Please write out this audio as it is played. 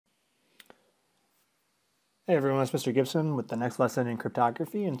Hey everyone, it's Mr. Gibson with the next lesson in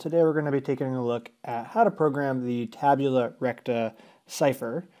cryptography, and today we're going to be taking a look at how to program the Tabula Recta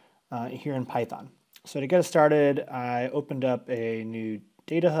cipher here in Python. So to get us started, I opened up a new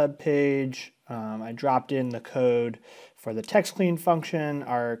data hub page. I dropped in the code for the text clean function,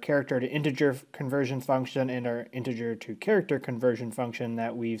 our character to integer conversion function, and our integer to character conversion function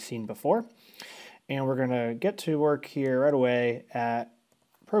that we've seen before. And we're going to get to work here right away at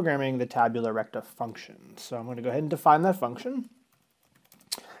programming the Tabula Recta function. So I'm going to go ahead and define that function.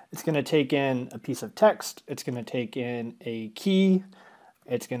 It's going to take in a piece of text. It's going to take in a key.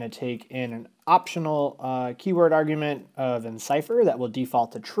 It's going to take in an optional keyword argument of encipher that will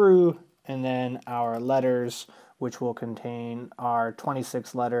default to true, and then our letters, which will contain our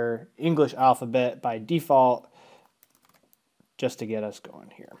 26-letter English alphabet by default, just to get us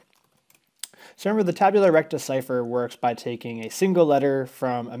going here. So remember, the Tabula Recta cipher works by taking a single letter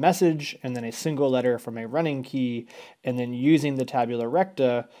from a message and then a single letter from a running key, and then using the Tabula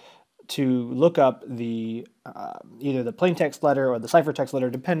Recta to look up the either the plaintext letter or the ciphertext letter,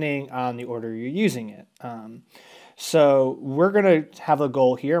 depending on the order you're using it. So we're going to have a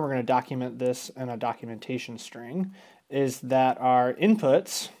goal here. We're going to document this in a documentation string, is that our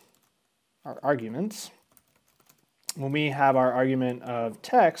inputs, our arguments, when we have our argument of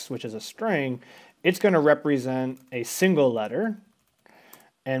text, which is a string, it's going to represent a single letter.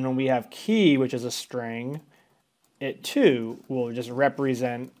 And when we have key, which is a string, it too will just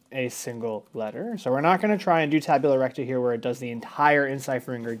represent a single letter. So we're not going to try and do Tabula Recta here where it does the entire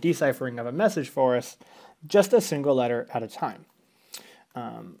enciphering or deciphering of a message for us, just a single letter at a time.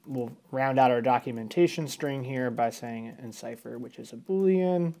 We'll round out our documentation string here by saying encipher, which is a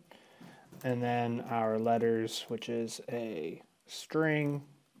Boolean. And then our letters, which is a string,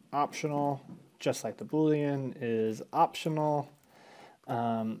 optional, just like the Boolean is optional.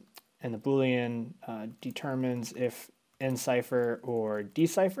 And the Boolean determines if encipher or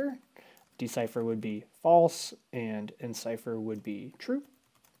decipher. Decipher would be false, and encipher would be true.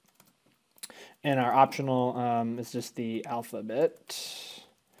 And our optional is just the alphabet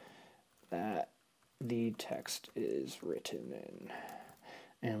that the text is written in.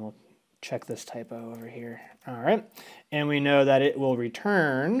 And we'll check this typo over here. All right, and we know that it will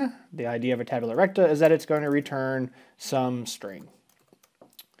return, the idea of a Tabula Recta is that it's going to return some string.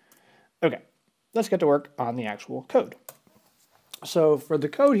 Okay, let's get to work on the actual code. So for the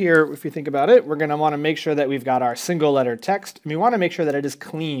code here, if you think about it, we're going to want to make sure that we've got our single letter text, and we want to make sure that it is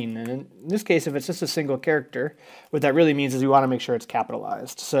clean. And in this case, if it's just a single character, what that really means is we want to make sure it's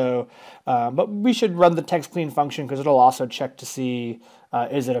capitalized. So, but we should run the text clean function because it'll also check to see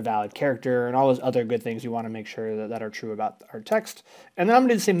is it a valid character and all those other good things we want to make sure that are true about our text. And then I'm going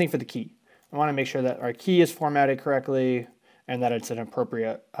to do the same thing for the key. I want to make sure that our key is formatted correctly and that it's an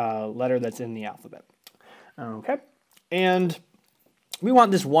appropriate letter that's in the alphabet. Okay, and we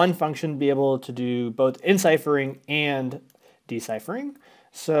want this one function to be able to do both enciphering and deciphering.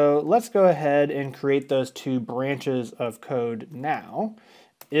 So let's go ahead and create those two branches of code now.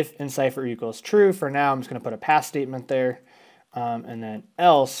 If encipher equals true, for now I'm just going to put a pass statement there. And then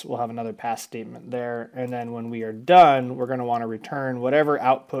else we'll have another pass statement there. And then when we are done, we're going to want to return whatever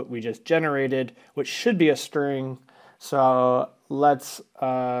output we just generated, which should be a string. So let's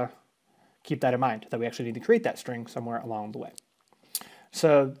keep that in mind, that we actually need to create that string somewhere along the way.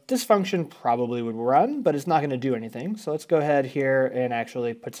 So this function probably would run, but it's not going to do anything. So let's go ahead here and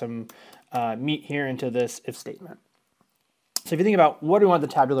actually put some meat here into this if statement. So if you think about what we want the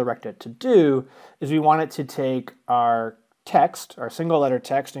Tabula Recta to do, is we want it to take our text, our single letter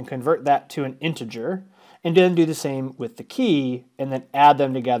text, and convert that to an integer, and then do the same with the key, and then add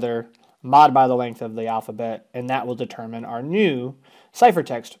them together, mod by the length of the alphabet, and that will determine our new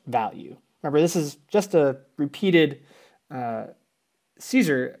ciphertext value. Remember, this is just a repeated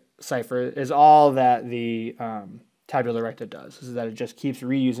Caesar cipher is all that the Tabula Recta does, is that it just keeps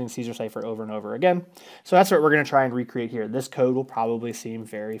reusing Caesar cipher over and over again. So that's what we're going to try and recreate here. This code will probably seem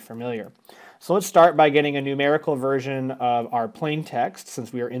very familiar. So let's start by getting a numerical version of our plain text.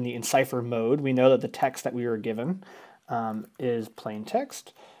 Since we are in the encipher mode, we know that the text that we were given is plain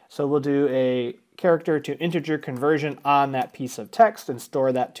text. So we'll do a character to integer conversion on that piece of text and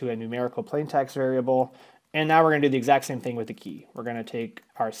store that to a numerical plain text variable. And now we're going to do the exact same thing with the key. We're going to take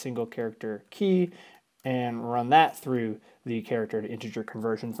our single character key and run that through the character to integer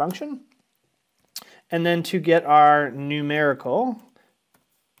conversion function. And then to get our numerical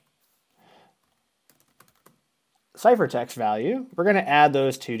ciphertext value, we're going to add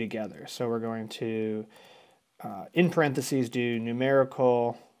those two together. So we're going to, in parentheses, do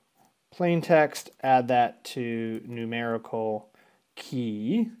numerical plain text, add that to numerical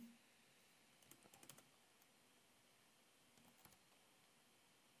key,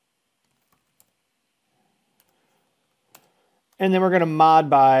 And then we're going to mod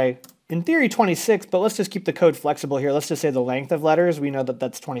by, in theory, 26, but let's just keep the code flexible here. Let's just say the length of letters. We know that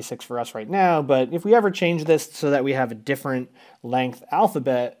that's 26 for us right now, but if we ever change this so that we have a different length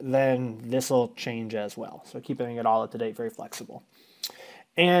alphabet, then this will change as well. So keeping it all up to date, very flexible.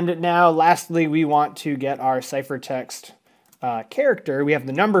 And now, lastly, we want to get our ciphertext character. We have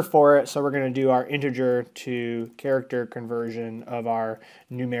the number for it, so we're going to do our integer to character conversion of our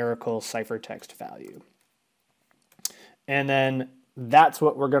numerical ciphertext value. And then that's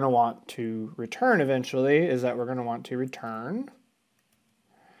what we're going to want to return eventually, is that we're going to want to return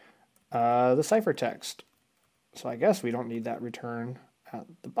the ciphertext. So I guess we don't need that return at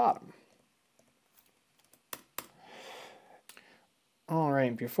the bottom. All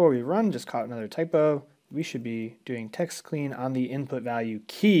right, before we run, just caught another typo. We should be doing text clean on the input value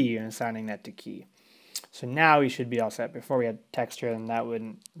key and assigning that to key. So now we should be all set. Before we had text here, then that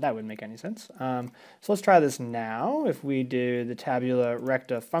wouldn't make any sense. So let's try this now. If we do the tabula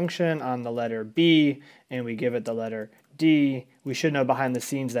recta function on the letter B and we give it the letter D, we should know behind the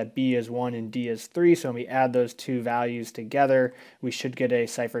scenes that B is 1 and D is 3. So when we add those two values together, we should get a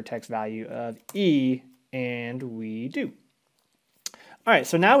ciphertext value of E, and we do. All right,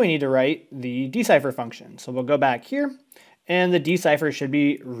 so now we need to write the decipher function. So we'll go back here, and the decipher should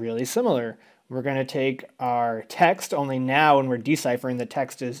be really similar. We're going to take our text, only now when we're deciphering, the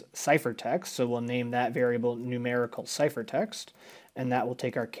text is ciphertext, so we'll name that variable numerical ciphertext, and that will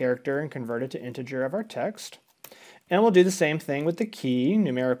take our character and convert it to integer of our text. And we'll do the same thing with the key.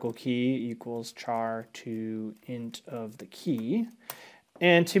 Numerical key equals char to int of the key.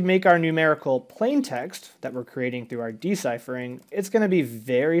 And to make our numerical plain text that we're creating through our deciphering, it's going to be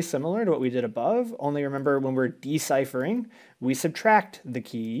very similar to what we did above, only remember when we're deciphering, we subtract the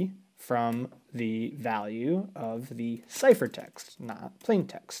key from the value of the ciphertext, not plain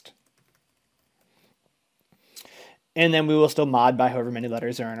text. And then we will still mod by however many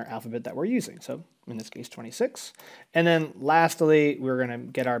letters are in our alphabet that we're using. So in this case, 26. And then lastly, we're going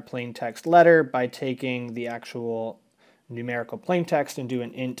to get our plain text letter by taking the actual numerical plain text and do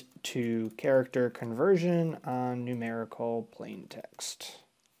an int to character conversion on numerical plain text.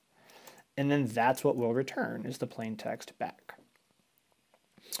 And then that's what we'll return, is the plain text back.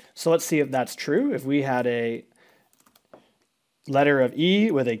 So let's see if that's true. If we had a letter of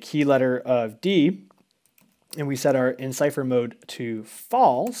E with a key letter of D, and we set our encipher mode to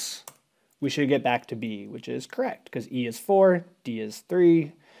false, we should get back to B, which is correct, because E is 4, D is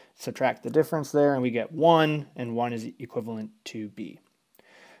 3, subtract the difference there, and we get 1, and 1 is equivalent to B.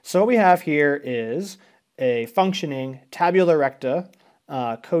 So what we have here is a functioning tabula recta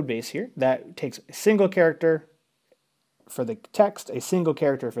code base here that takes a single character for the text, a single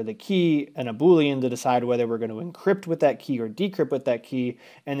character for the key, and a Boolean to decide whether we're going to encrypt with that key or decrypt with that key,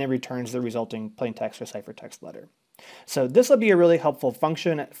 and then returns the resulting plain text or ciphertext letter. So this will be a really helpful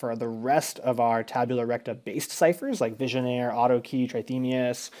function for the rest of our tabula recta based ciphers like Visionaire, AutoKey,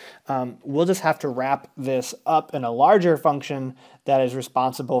 Trithemius. We'll just have to wrap this up in a larger function that is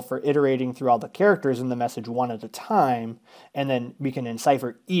responsible for iterating through all the characters in the message one at a time, and then we can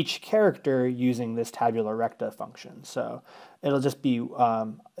encipher each character using this tabula recta function. So it'll just be,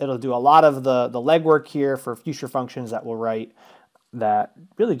 it'll do a lot of the legwork here for future functions that we'll write that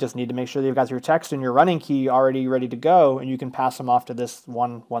really just need to make sure that you've got your text and your running key already ready to go, and you can pass them off to this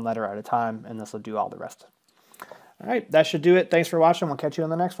one letter at a time, and this will do all the rest. All right, that should do it. Thanks for watching. We'll catch you on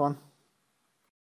the next one.